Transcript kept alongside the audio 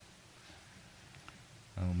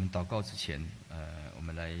们祷告之前，我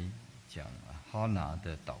们来讲哈拿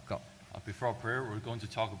的祷告。Before our prayer, we're going to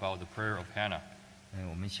talk about the prayer of Hannah.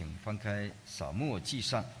 我们请翻开撒母耳记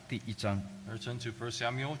上第1章。Let's turn to 1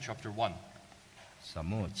 Samuel chapter 1. 撒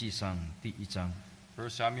母耳记上第1章。1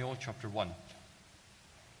 Samuel chapter 1.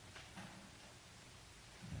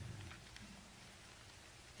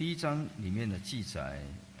 第1章里面的记载，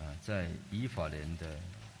在以法莲的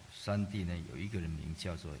山地呢，有一个人名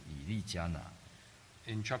叫做以利加拿。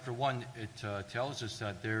In chapter 1, it tells us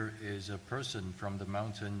that there is a person from the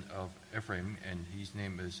mountain of Ephraim, and his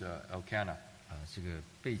name is Elkanah. 这个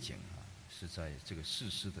背景是在这个士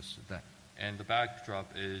师的时代。And the backdrop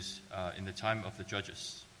is in the time of the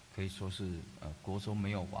judges. 可以说是国中没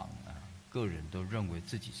有王个人都认为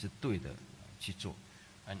自己是对的去做。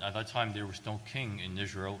And at that time, there was no king in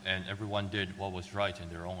Israel, and everyone did what was right in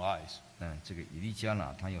their own eyes. 这个以利加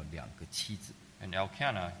拿他有2个妻子。And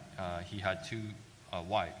Elkanah, he had 2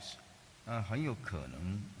 wives. 很有可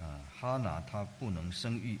能哈拿她不能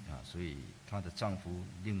生育所以她的丈夫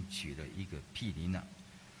另娶了一个毗尼娜。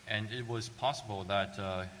And it was possible that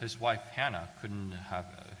his wife Hannah couldn't have,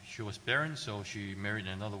 she was barren, so she married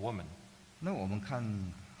another woman. 那我们看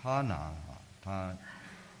哈拿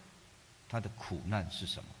她的苦难是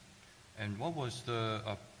什么？ And what was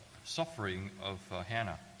the suffering of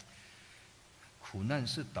Hannah? 苦难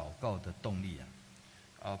是祷告的动力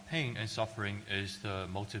Pain and suffering is the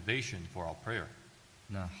motivation for our prayer.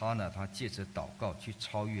 那哈拿她借着祷告去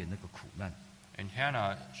超越那个苦难。And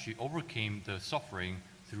Hannah, she overcame the suffering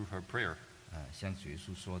through her prayer. 像主耶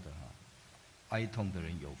稣说的哀痛的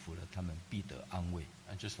人有福了，他们必得安慰。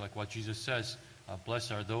 And just like what Jesus says,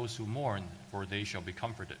 blessed are those who mourn, for they shall be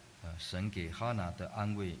comforted. 神给哈拿的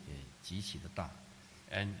安慰也极其的大。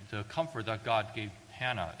 And the comfort that God gave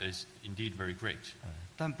Hannah is indeed very great.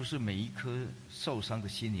 但不是每一颗受伤的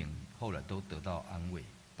心灵后来都得到安慰。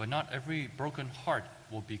 But not every broken heart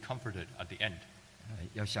will be comforted at the end.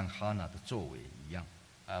 要像哈拿的作为一样。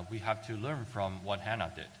 We have to learn from what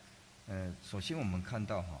Hannah did. 首先我们看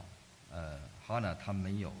到哈拿她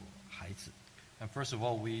没有孩子。 And first of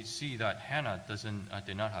all, we see that Hannah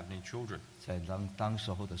did not have any children. 在当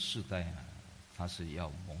时候的世代她是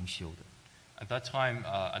要蒙羞的。 At that time,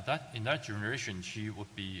 in that generation, she would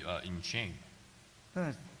be in shame.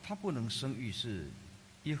 但她不能生育是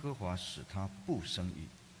耶和华使她不生育。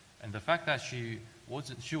 And the fact that she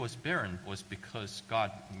was barren was because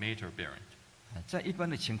God made her barren. 在一般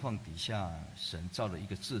的情况底下，神造了一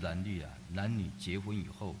个自然律男女结婚以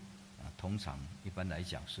后通常一般来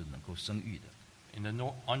讲是能够生育的。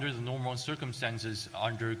 Under the normal circumstances,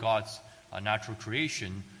 under God's natural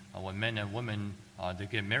creation, when men and women they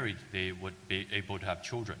get married, they would be able to have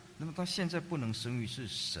children. 那么她现在不能生育，是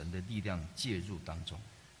神的力量介入当中。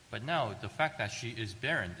 But now, the fact that she is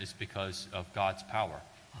barren is because of God's power.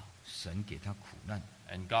 神给她苦难。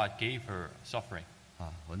 And God gave her suffering.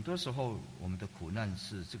 很多时候我们的苦难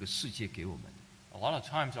是这个世界给我们的。 A lot of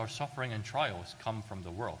times, our suffering and trials come from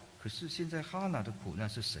the world. 可是现在哈拿的苦难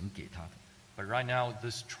是神给她的。 But right now,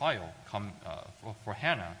 this trial for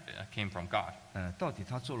Hannah came from God. 到底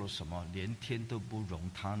她做了什么，连天都不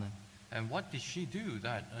容她呢？ And what did she do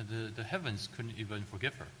that the heavens couldn't even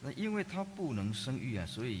forgive her? 那因为她不能生育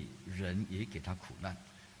所以人也给她苦难。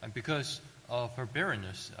 And because of her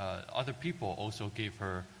barrenness, other people also gave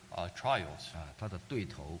her trials. 她的对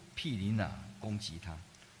头毗尼娜攻击她。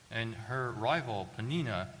 And her rival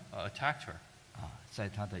Penina attacked her. 在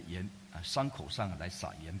她的伤口上来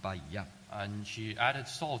撒盐巴一样。 And she added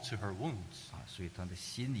salt to her wounds. 所以她的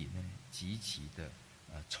心里呢极其的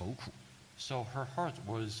愁苦。 So her heart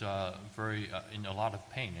was very in a lot of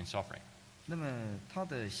pain and suffering. 那么她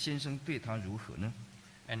的先生对她如何呢？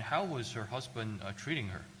 And how was her husband treating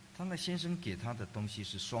her? 她的先生给她的东西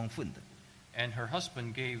是双份的。 And her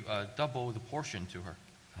husband gave double the portion to her.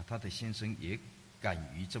 她的先生也敢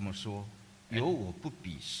于这么说：“有我不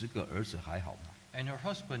比10个儿子还好吗？” And her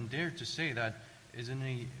husband dared to say that,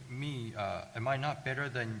 "Isn't me? Am I not better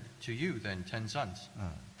to you than 10 sons?"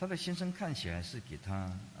 她的先生看起来是给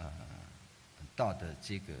她很大的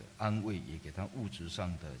这个安慰，也给她物质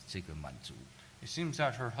上的这个满足。 It seems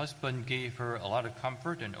that her husband gave her a lot of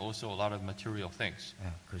comfort and also a lot of material things.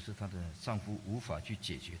 可是她的丈夫无法去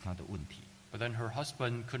解决她的问题。 But then her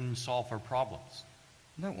husband couldn't solve her problems.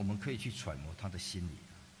 那我们可以去揣摩她的心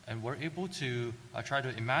理。 And we're able to try to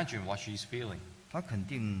imagine what she's feeling. 她肯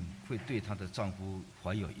定会对她的丈夫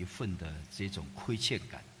怀有一份的这种亏欠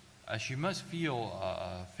感。 She must feel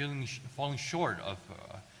falling short of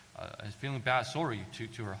feeling bad, sorry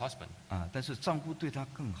to her husband. 但是丈夫对她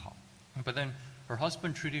更好。 But then her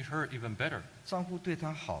husband treated her even better. 丈夫对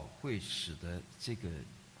她好，会使得这个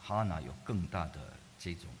哈拿有更大的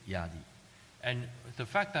这种压力。And the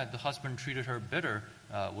fact that the husband treated her better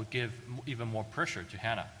would give even more pressure to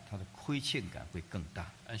Hannah. 她的亏欠感会更大。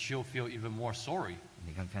And she'll feel even more sorry.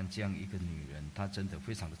 你看看这样一个女人，她真的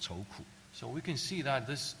非常的愁苦。So we can see that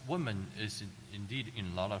this woman is indeed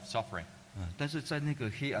in a lot of suffering. 但是在那个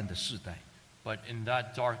黑暗的世代， But in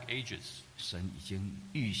that dark ages, 神已经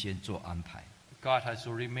预先做安排。 God has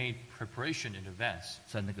already made preparation in advance.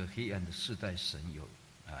 在那个黑暗的世代，神有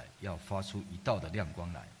要发出一道的亮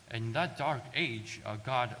光来。In that dark age,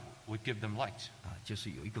 God would give them light. 就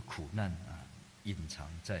是有一个苦难隐藏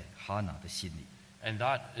在哈拿的心里。 And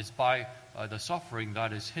that is by the suffering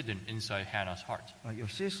that is hidden inside Hannah's heart. 有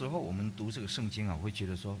些时候我们读这个圣经会觉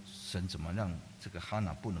得说，神怎么让这个哈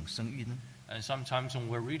拿不能生育呢？ And sometimes when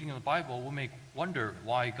we're reading the Bible, we may wonder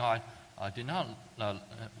why God did not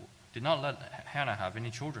let Hannah have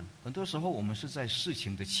any children. 很多时候我们是在事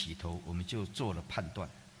情的起头，我们就做了判断。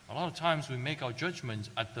 A lot of times we make our judgments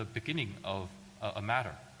at the beginning of a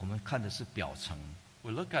matter. 我们看的是表层，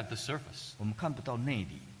 We look at the surface. 我们看不到内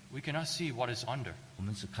里， We cannot see what is under. 我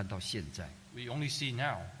们只看到现在， We only see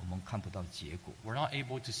now. 我们看不到结果， We're not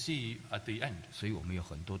able to see at the end. 所以我们有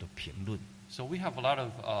很多的评论。 So we have a lot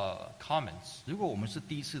of comments. 如果我们是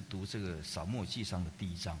第一次读这个撒母耳记上的第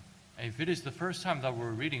1章， And if it is the first time that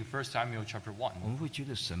we're reading 1 Samuel chapter 1, 我们会觉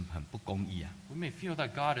得神很不公义 we may feel that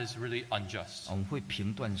God is really unjust. 我们会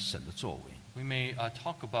评断神的作为。 We may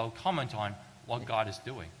comment on what God is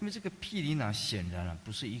doing. 因为这个毗尼拿显然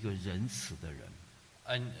不是一个仁慈的人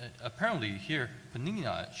And apparently here,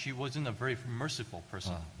 Peninnah, she wasn't a very merciful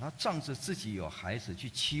person. 他仗着自己有孩子去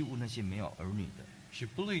欺侮那些没有儿女的。 She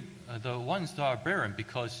bullied the ones that are barren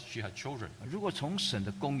because she had children. 如果从神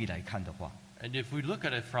的公义来看的话， And if we look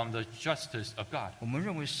at it from the justice of God, 我们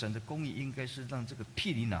认为神的公义应该是让这个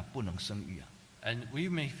毗尼拿不能生育 and we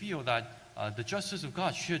may feel that the justice of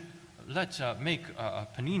God should make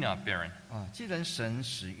Peninnah barren. 既然神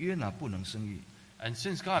使约拿不能生育， And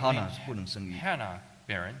since God 哈拿 made 不能生育， Hannah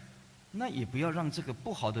barren, 那也不要让这个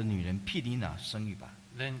不好的女人毗尼拿生育吧。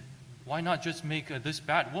 then why not just make this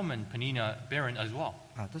bad woman Peninnah barren as well?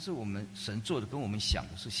 但是我们神做的跟我们想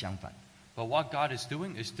的是相反， But what God is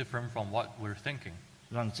doing is different from what we're thinking.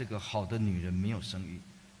 让这个好的女人没有生育，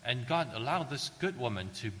 And God allowed this good woman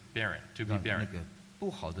to be 让那 barren. 个不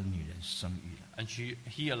好的女人生育了。 And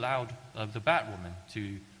he allowed the bad woman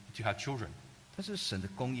to have children. 但是神的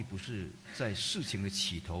公义不是在事情的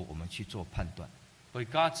起头我们去做判断。 But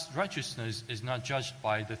God's righteousness is not judged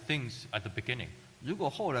by the things at the beginning. 如果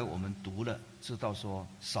后来我们读了，知道说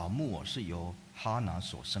扫木耳是由哈拿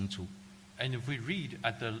所生出， And if we read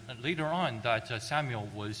later on that Samuel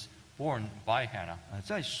was born by Hannah,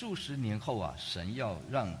 在数十年后神要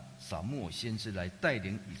让扫木耳先知来带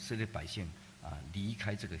领以色列百姓离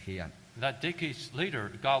开这个黑暗。 that decades later,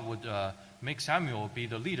 God would make Samuel be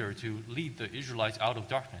the leader to lead the Israelites out of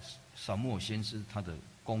darkness. 扫木耳先知他的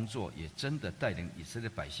工作也真的带领以色列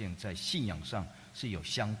百姓在信仰上是有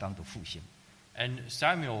相当的复兴。 And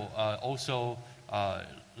Samuel also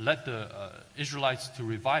led the Israelites to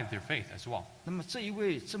revive their faith as well. 那么这一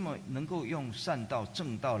位这么能够用善道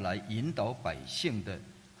正道来引导百姓的，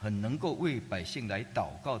很能够为百姓来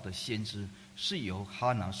祷告的先知，是由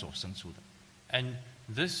哈拿所生出的。 And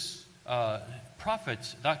this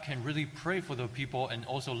prophet that can really pray for the people and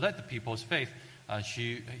also led the people's faith,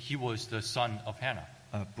 he was the son of Hannah.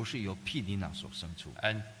 不是由毗尼拿所生出。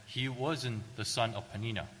 And he wasn't the son of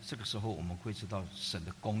Peninnah. 这个时候我们会知道神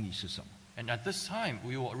的公义是什么。 And at this time,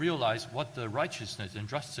 we will realize what the righteousness and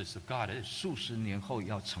justice of God is. 数十年后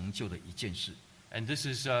要成就的一件事， And this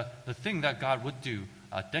is the thing that God would do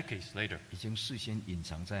decades later. 已经事先隐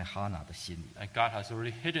藏在哈拿的心里。 And God has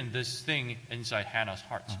already hidden this thing inside Hannah's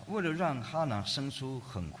heart. 为了让哈拿生出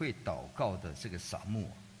很会祷告的这个撒母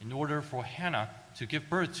耳， In order for Hannah to give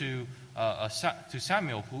birth to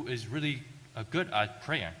Samuel, who is really good at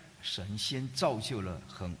praying. 神先造就了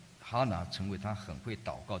哈拿成为他很会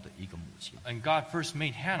祷告的一个母亲。 And God first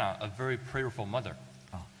made Hannah a very prayerful mother.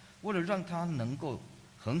 为了让他能够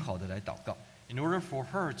很好的来祷告， In order for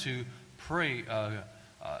her to pray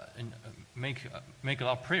and make a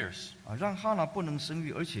lot of prayers, 让哈拿不能生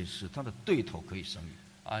育，而且使他的对头可以生育。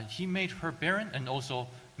 he made her barren and also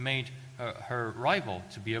made her rival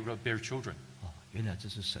to be able to bear children. 原来这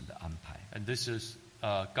是神的安排。 And this is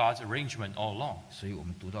God's arrangement all along. 所以我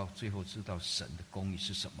们读到最后知道神的公义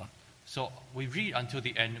是什么。 So we read until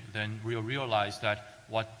the end, then we'll realize that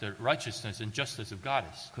what the righteousness and justice of God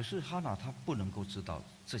is. 可是哈拿他不能够知道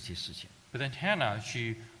这些事情。 But then Hannah,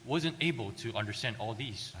 she wasn't able to understand all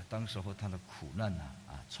these. 当时候他的苦难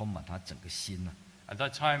充满他整个心 At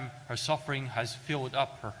that time, her suffering has filled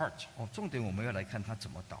up her heart. 重点我们要来看她怎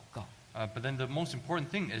么祷告。But then the most important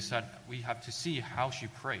thing is that we have to see how she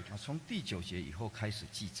prayed. 从第9节以后开始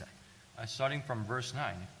记载。Starting from verse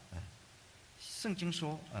 9. 圣经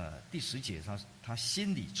说，第10节她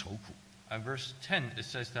心里愁苦。Verse 10 it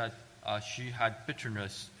says that she had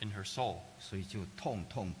bitterness in her soul. 所以就痛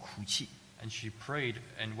痛哭泣。And she prayed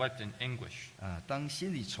and wept in anguish. 当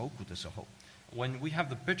心里愁苦的时候， When we have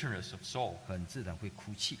the bitterness of soul, 很自然会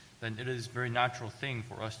哭泣， then it is a very natural thing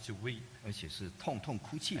for us to weep. 而且是痛痛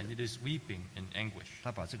哭泣的。 And it is weeping in anguish.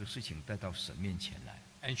 她把这个事情带到神面前来。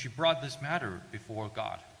 And she brought this matter before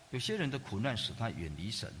God. 有些人的苦难使他远离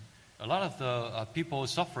神， A lot of the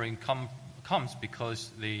people's suffering comes because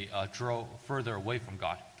they draw further away from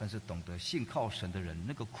God. 但是懂得信靠神的人，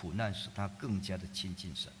那个苦难使他更加的亲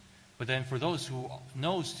近神。 But then for those who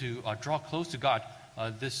knows to draw close to God,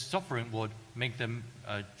 this suffering would make them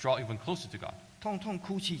draw even closer to God. 痛痛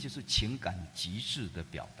哭泣就是情感极致的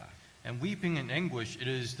表达。 And weeping in anguish, it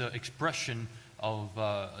is the expression of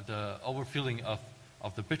the overfeeling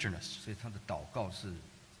of the bitterness. 所以他的祷告是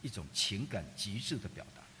一种情感极致的表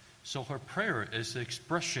达。 So her prayer is the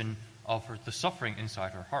expression of the suffering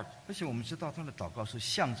inside her heart. 而且我们知道，他的祷告是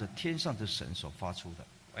向着天上的神所发出的。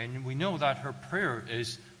 And we know that her prayer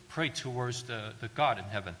is prayed towards the God in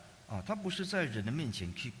heaven. 他不是在人的面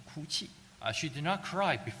前去哭泣， She did not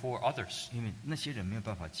cry before others 因为那些人没有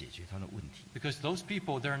办法解决他的问题。 because those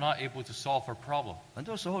people, they're not able to solve her problem. 很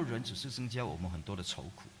多时候，人只是增加我们很多的愁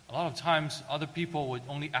苦。 A lot of times, other people would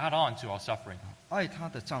only add on to our suffering. 爱她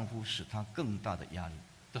的丈夫使她更大的压力。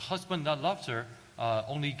 The husband that loves her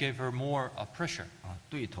only gave her more pressure.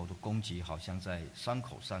 对头的攻击好像在伤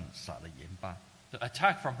口上撒了盐巴。 The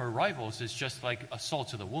attack from her rivals is just like a salt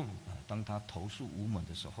to the wound. 当她投诉无门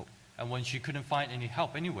的时候， And when she couldn't find any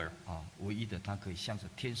help anywhere, 唯一的她可以向着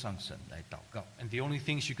天上神来祷告。 and the only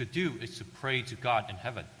thing she could do is to pray to God in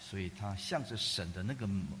heaven. 所以她向着神的那个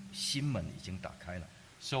心门已经打开了。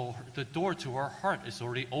 So the door to her heart is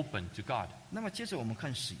already open to God. 那么接着我们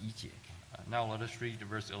看11节， Now let us read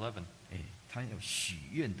verse 11. 她有许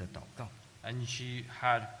愿的祷告。 And she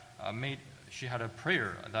had a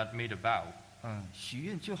prayer that made a vow. 许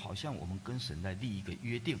愿就好像我们跟神来立一个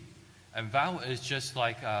约定。 And vow is just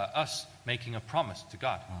like us making a promise to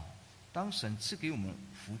God. 当神赐给我们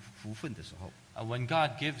福分的时候， When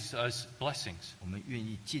God gives us blessings, 我们愿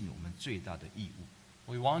意尽我们最大的义务。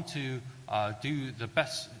 we want to do the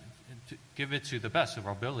best, to give it to the best of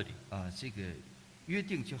our ability. 这个约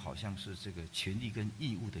定就好像是这个权利跟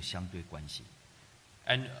义务的相对关系。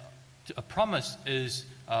 And a promise is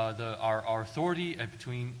our authority and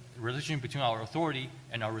relation between our authority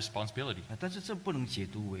and our responsibility. 但是这不能解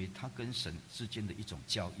读为他跟神之间的一种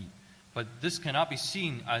交易。 But this cannot be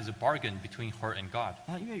seen as a bargain between her and God.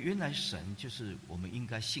 因为原来神就是我们应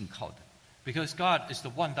该信靠的， Because God is the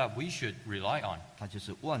one that we should rely on. 他就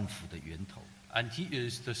是万福的源头， And He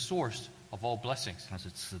is the source of all blessings. 他是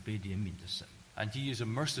慈悲怜悯的神。 And He is a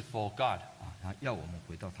merciful God. 他要我们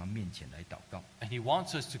回到他面前来祷告， And He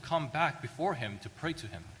wants us to come back before Him to pray to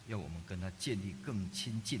Him. 要我们跟他建立更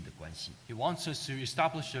亲近的关系。 He wants us to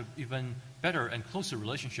establish an even better and closer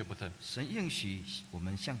relationship with Him. 神应许我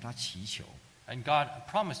们向他祈求， And God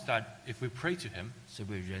promised that if we pray to Him, 这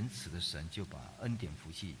位仁慈的神就把恩典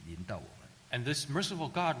福气临到我们。 and this merciful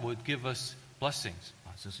God would give us blessings.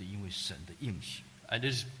 这是因为神的应许， And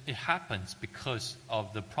it happens because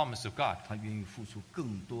of the promise of God. 他愿意付出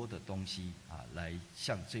更多的东西来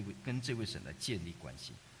跟这位神来建立关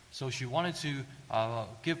系。 So she wanted to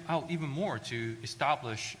give out even more to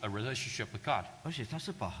establish a relationship with God. 而且他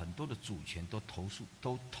是把很多的主权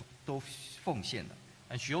都奉献了，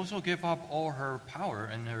 And she also gave up all her power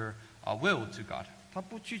and her will to God. 他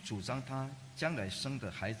不去主张他将来生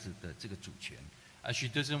的孩子的这个主权， And she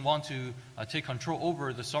doesn't want to take control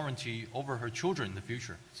over the sovereignty over her children in the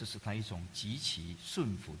future. 这是他一种极其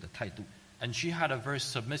顺服的态度。 And she had a very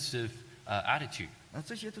submissive attitude. 那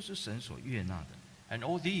这些都是神所悦纳的。 And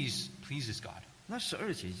all these pleases God. 那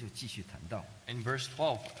12节就继续谈到， In verse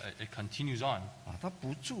 12, it continues on. 他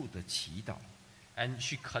不住的祈祷， And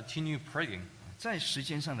she continued praying. 在时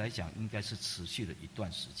间上来讲，应该是持续了一段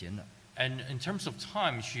时间了。 And in terms of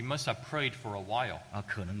time, she must have prayed for a while.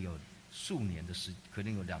 可能有数年的可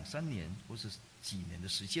能有2-3年或是几年的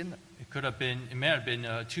时间了。 It may have been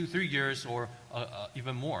 2-3 years or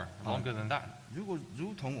even more, longer than that.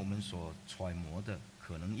 如同我们所揣摩的，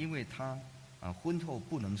可能因为他婚后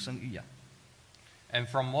不能生育啊。 And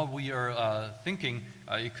from what we are thinking,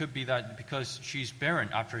 it could be that because she's barren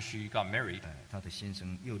after she got married, 他的先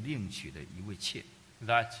生又另娶了一位妾。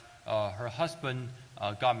 that her husband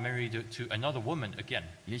got married to another woman again.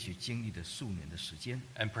 也许经历了数年的时间，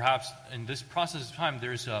 And perhaps in this process of time,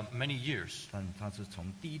 there's many years. 但他是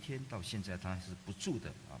从第一天到现在，他还是不住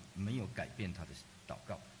的没有改变他的祷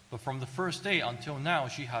告。 But from the first day until now,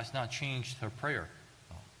 she has not changed her prayer.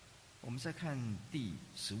 我们再看第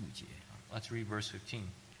15节 Let's read verse 15.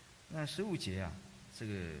 那15节这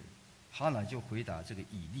个哈拿就回答这个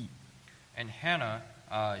以利， And Hannah,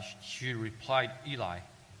 she replied Eli,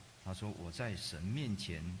 他说：“我在神面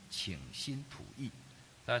前倾心吐意。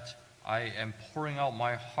 that I am pouring out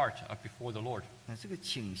my heart before the Lord. ”那这个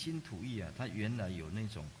倾心吐意它原来有那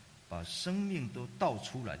种把生命都倒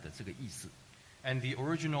出来的这个意思。 And the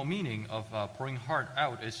original meaning of pouring heart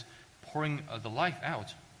out is pouring the life out.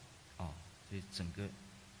 所以整个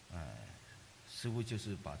似乎就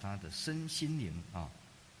是把他的身心灵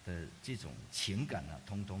的这种情感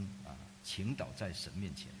通通倾倒在神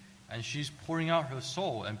面前。 And she's pouring out her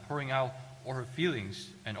soul and pouring out all her feelings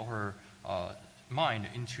and all her mind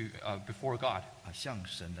into before God. 向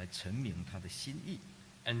神来陈明他的心意。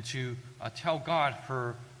 And to tell God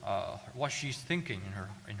her what she's thinking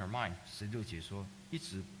in her mind. 16节说，一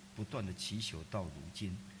直不断的祈求到如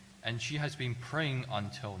今。 And she has been praying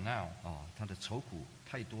until now. 她的愁苦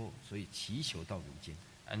太多，所以祈求到如今。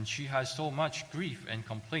 And she has so much grief and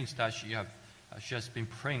complaints that she has been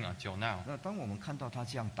praying until now. 那当我们看到她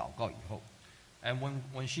这样祷告以后， And when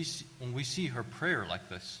we see her prayer like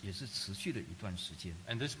this, 也是持续了一段时间。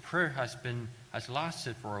 and this prayer has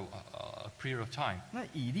lasted for a period of time. 那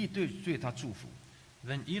以利对她祝福，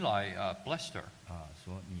 Then Eli blessed her.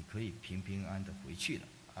 说你可以平平安的回去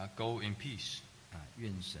了。 Go in peace.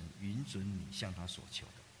 愿神允准你向他所求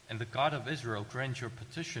的。 And the God of Israel grant your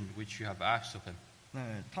petition which you have asked of him.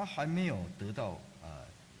 那他还没有得到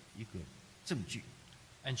一个证据，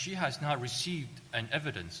 And she has not received an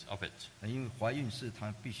evidence of it. 因为怀孕是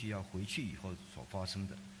她必须要回去以后所发生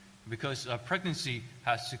的。 Because pregnancy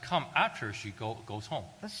has to come after she goes home.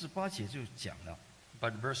 那18节就讲了，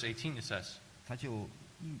 But verse 18 it says, 他就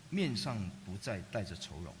面上不再带着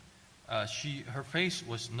愁容， her face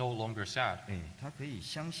was no longer sad. 他可以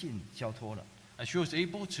相信交托了， And she was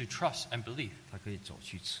able to trust and believe. 他可以走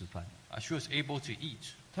去吃饭。 She was able to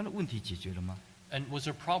eat. 他的问题解决了吗？ And was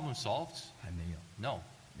her problem solved? 还没有， No.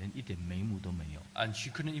 连一点眉目都没有。 And she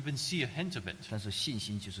couldn't even see a hint of it. 但是信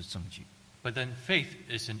心就是证据， But then faith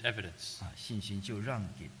is an evidence. 信心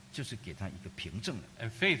就是给他一个凭证了。 And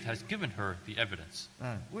faith has given her the evidence.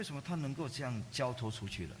 为什么他能够这样交托出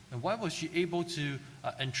去了？ And why was she able to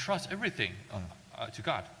entrust everything to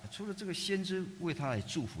God? 除了这个先知为他来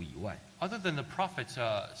祝福以外， Other than the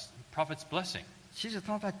prophet's blessing, 其实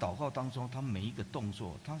他在祷告当中，他每一个动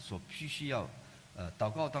作，他所必须要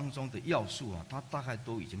祷告当中的要素他大概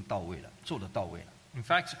都已经到位了，做得到位了。 in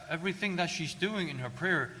fact, everything that she's doing in her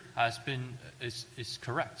prayer is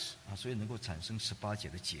correct. 所以能够产生18节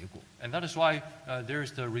的结果。 And that is why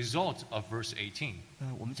there's the result of verse 18.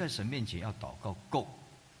 我们在神面前要祷告够，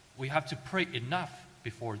 We have to pray enough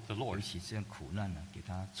before the 尤 Lord. 其这样苦难给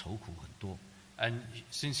他愁苦很多。 And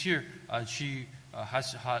since here she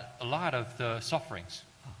has had a lot of the sufferings.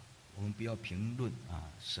 我们不要评论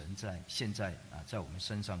神现在在我们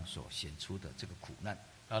身上所显出的这个苦难。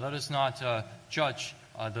 Let us not judge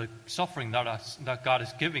the suffering that God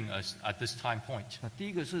is giving us at this time point. 第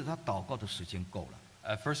一个是他祷告的时间够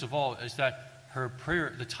了。 First of all, is that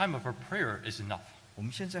the time of her prayer is enough. 我们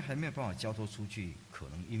现在还没有办法交托出去，可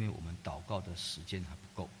能因为我们祷告的时间还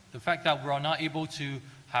不够。 The fact that we are not able to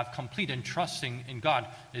have complete entrusting in God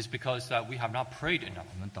is because that we have not prayed enough.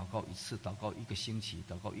 我们祷告一次，祷告1个星期，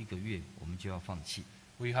祷告1个月，我们就要放弃。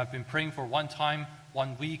 We have been praying for one time,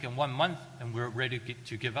 1 week, and 1 month, and we're ready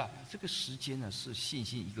to give up. 这个时间是信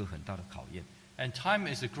心一个很大的考验， And time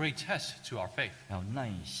is a great test to our faith. 要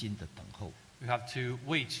耐心的等候。 We have to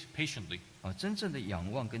wait patiently. 真正的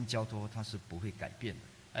仰望跟交托，它是不会改变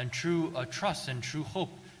的。 And true trust and true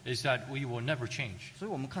hope is that we will never change. 所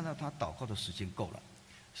以我们看到他祷告的时间够了，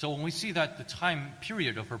 So when we see that the time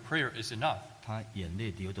period of her prayer is enough, 他眼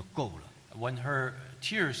泪流得够了， when her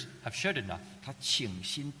tears have shed enough, 他倾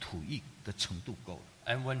心吐意的程度够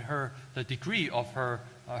了， and when the degree of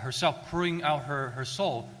herself pouring out her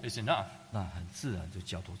soul is enough, 那很自然就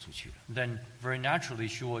交托出去了。 then very naturally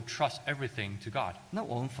she will trust everything to God. 那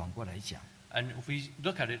我们反过来讲， And if we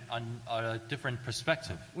look at it on a different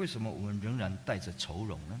perspective, 为什么我们仍然带着愁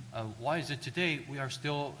容呢？ why is it today we are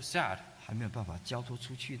still sad? 还没有办法交托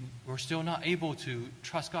出去呢？ We're still not able to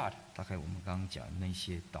trust God. 大概我们刚刚讲的那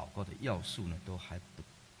些祷告的要素呢，都还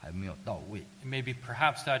没有到位。 It may be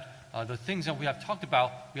perhaps that the things that we have talked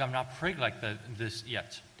about, we have not prayed like this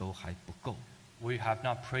yet. 都还不够。we have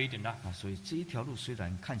not prayed enough. 所以这一条路虽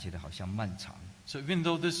然看起来好像漫长， So even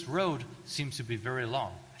though this road seems to be very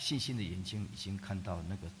long, 信心的眼睛已经看到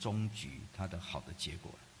那个终局，它的好的结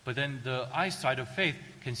果了。 but then the eyesight of faith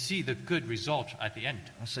can see the good result at the end.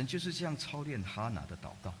 神就是这样操练哈拿的祷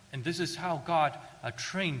告， And this is how God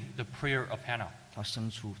trained the prayer of Hannah. 他生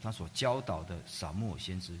出他所教导的撒母耳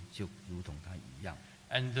先知，就如同他一样。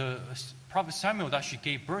 And the prophet Samuel that she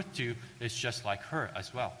gave birth to is just like her as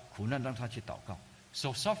well. 苦难让他去祷告， So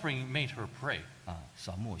suffering made her pray.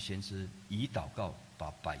 撒母耳先知以祷告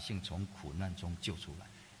把百姓从苦难中救出来。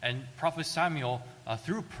 And prophet Samuel,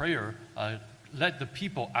 through prayer, led the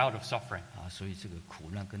people out of suffering. 所以这个苦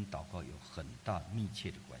难跟祷告有很大密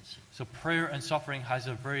切的关系。 So prayer and suffering has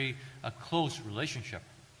a very close relationship.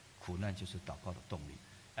 苦难就是祷告的动力，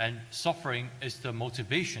 And suffering is the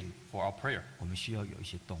motivation for our prayer. 我们需要有一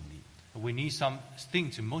些动力。 We need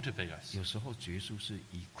something to motivate us. 有时候耶稣是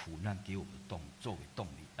以苦难给我们作为动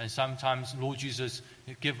力。 And sometimes Lord Jesus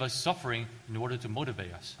give us suffering in order to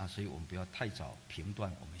motivate us. 所以我们不要太早评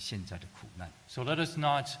断我们现在的苦难。 So let us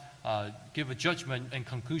not give a judgment and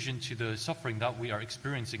conclusion to the suffering that we are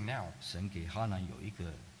experiencing now. 神给哈南有一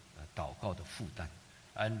个祷告的负担，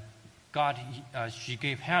 And God, she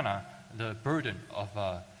gave Hannah the burden of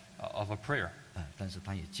a prayer. 但是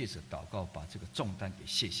他也借着祷告把这个重担给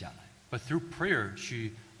卸下来。 But through prayer,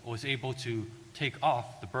 she was able to take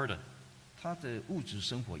off the burden. 他的物质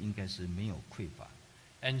生活应该是没有匮乏，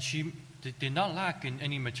 And she did not lack in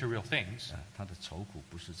any material things. 他的愁苦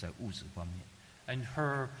不是在物质方面， And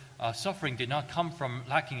her suffering did not come from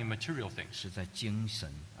lacking in material things. 是在精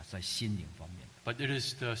神在心灵方面。 But it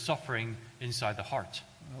is the suffering inside the heart.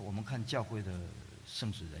 我们看教会的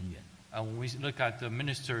圣职人员， And when we look at the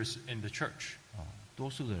ministers in the church, 多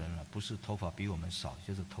数的人不是头发比我们少，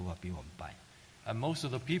就是头发比我们白。 and most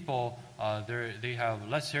of the people, they have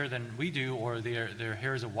less hair than we do, or their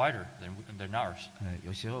hairs are wider than ours.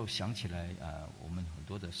 有时候想起来我们很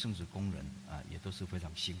多的圣职工人也都是非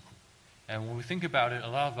常辛苦。 And when we think about it, a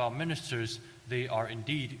lot of our ministers, they are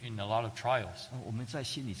indeed in a lot of trials. 我们在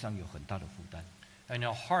心理上有很大的负担。 And in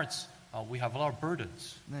our hearts, we have a lot of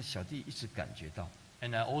burdens. 那小弟一直感觉到，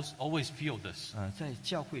 And I always feel this 在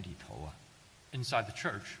教会里头inside the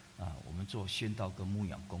church. 我们做宣道跟牧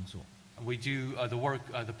养工作， We do the work,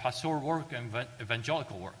 the pastoral work and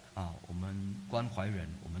evangelical work. 我们关怀人，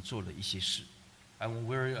我们做了一些事。 And when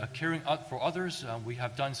we're caring out for others, we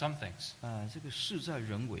have done some things. 这个事在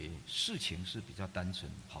人为，事情是比较单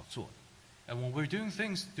纯好做的。 And when we're doing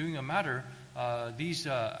things, doing a matter, these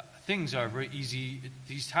things are very easy.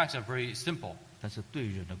 These tasks are very simple. 但是对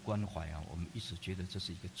人的关怀我们一直觉得这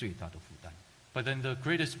是一个最大的负担。 But then the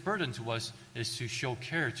greatest burden to us is to show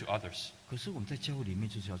care to others. 可是我们在教会里面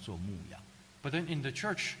就是要做牧养， But then in the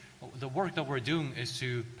church, the work that we're doing is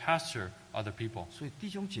to pastor other people. 所以弟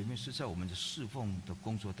兄姐妹是在我们的侍奉的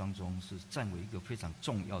工作当中是占为一个非常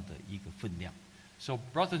重要的一个分量。 So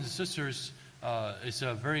brothers and sisters, is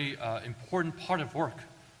a very important part of work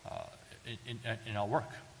in our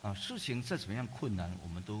work. 事情再怎么样困难，我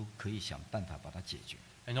们都可以想办法把它解决。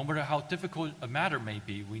 And no matter how difficult a matter may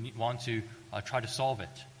be, we want to try to solve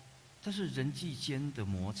it. 但是人际间的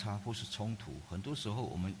摩擦或是冲突，很多时候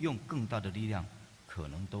我们用更大的力量，可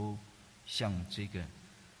能都像这个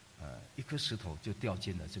一颗石头就掉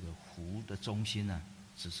进了这个湖的中心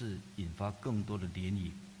只是引发更多的涟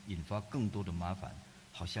漪，引发更多的麻烦，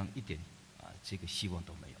好像一点这个希望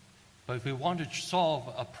都没有。 But if we want to solve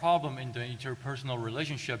a problem in the interpersonal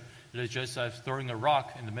relationship, it is just as throwing a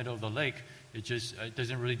rock in the middle of the lake. It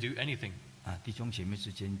doesn't really do anything. 弟兄姐妹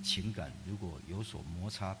之间情感如果有所摩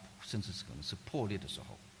擦，甚至是可能是破裂的时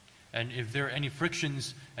候， And if there are any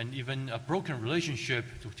frictions and even a broken relationship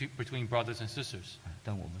between brothers and sisters,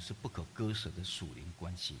 但我们是不可割舍的属灵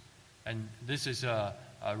关系， and this is a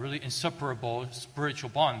really inseparable spiritual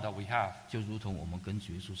bond that we have. 就如同我们跟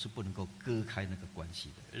耶稣是不能够割开那个关系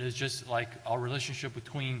的。 It is just like our relationship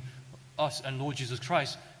between us and Lord Jesus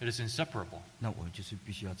Christ. It is inseparable. 那我们就是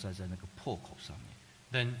必须要站在那个破口上面。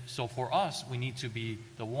 Then, so for us, we need to be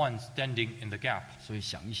the ones standing in the gap. 所以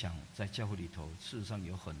想一想，在教会里头，事实上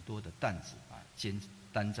有很多的担子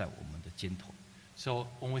担在我们的肩头。 So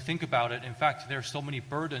when we think about it, in fact, there are so many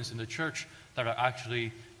burdens in the church that are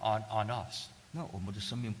actually on us. 那我们的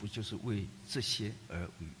生命不就是为这些而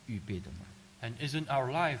预备的吗？ And isn't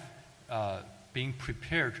our life being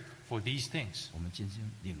prepared for these things? 我们今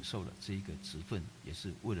天领受了这一个职分，也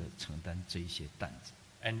是为了承担这一些担子。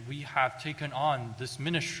 And we have taken on this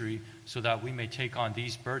ministry so that we may take on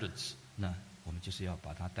these burdens. 那我们们就是要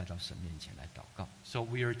把它带到神面前来祷告。So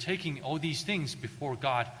we are taking all these things before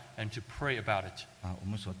God and to pray about it. 我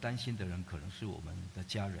们所担心的人可能是我们的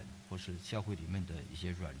家人，或是教会里面的一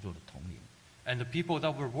些软弱的同龄。And the people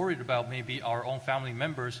that we're worried about may be our own family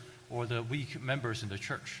members or the weak members in the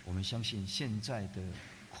church. 我们相信现在的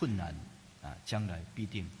困难将来必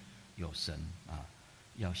定有神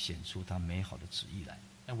要显出他美好的旨意来。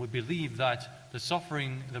And we believe that the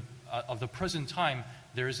suffering of the present time,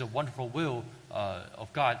 there is a wonderful will of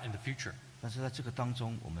God in the future. 但是在这个当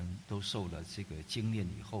中，我们都受了这个经验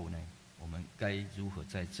以后呢，我们该如何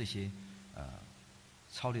在这些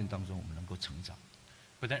操练当中，我们能够成长？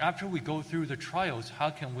 But then after we go through the trials,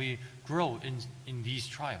 how can we grow in these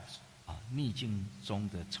trials? 逆境中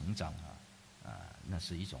的成长那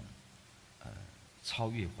是一种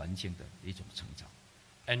超越环境的一种成长。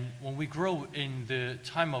 And when we grow in the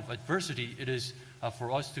time of adversity, it is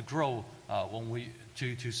for us to grow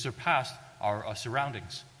to surpass our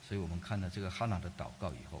surroundings. 所以我们看了这个哈拿的祷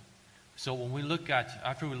告以后， So when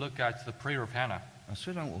after we look at the prayer of Hannah,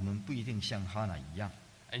 虽然我们不一定像哈拿一样，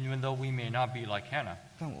 and even though we may not be like Hannah,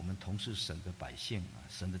 但我们同是神的百姓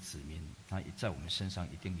神的子民，他也在我们身上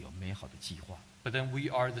一定有美好的计划。 but then we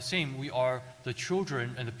are the same. We are the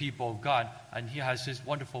children and the people of God, and He has His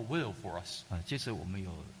wonderful will for us. 接着我们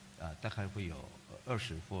有大概会有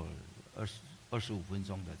20或25分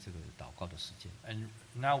钟的这个祷告的时间。 And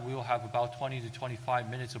now we will have about 20 to 25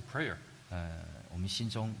 minutes of prayer. 我们心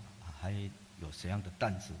中还有怎样的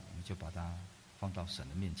担子，我们就把它放到神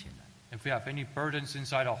的面前来。 If we have any burdens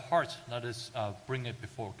inside our hearts, let us bring it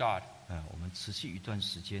before God. 我们持续一段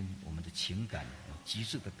时间，我们的情感有极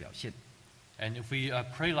致的表现。 And if we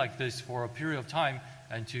pray like this for a period of time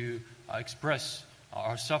and to express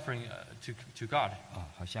our suffering to God.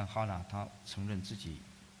 好像哈拿他承认自己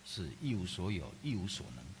是一无所有、一无所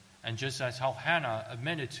能。 And just as how Hannah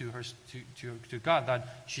admitted to God that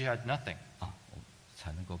she had nothing.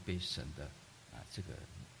 才能够被神的这个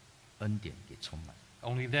恩典给充满。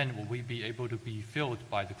 Only then will we be able to be filled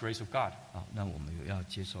by the grace of God. 那我们有要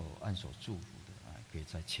接受按手祝福的可以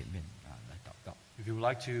在前面来祷告。 If you would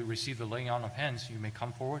like to receive the laying on of hands, you may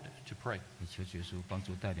come forward to pray. 也求耶稣帮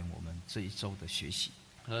助带领我们这一周的学习。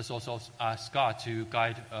 Let's also ask God to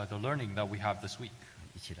guide the learning that we have this week.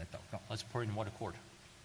 一起来祷告。 Let's pray in one accord.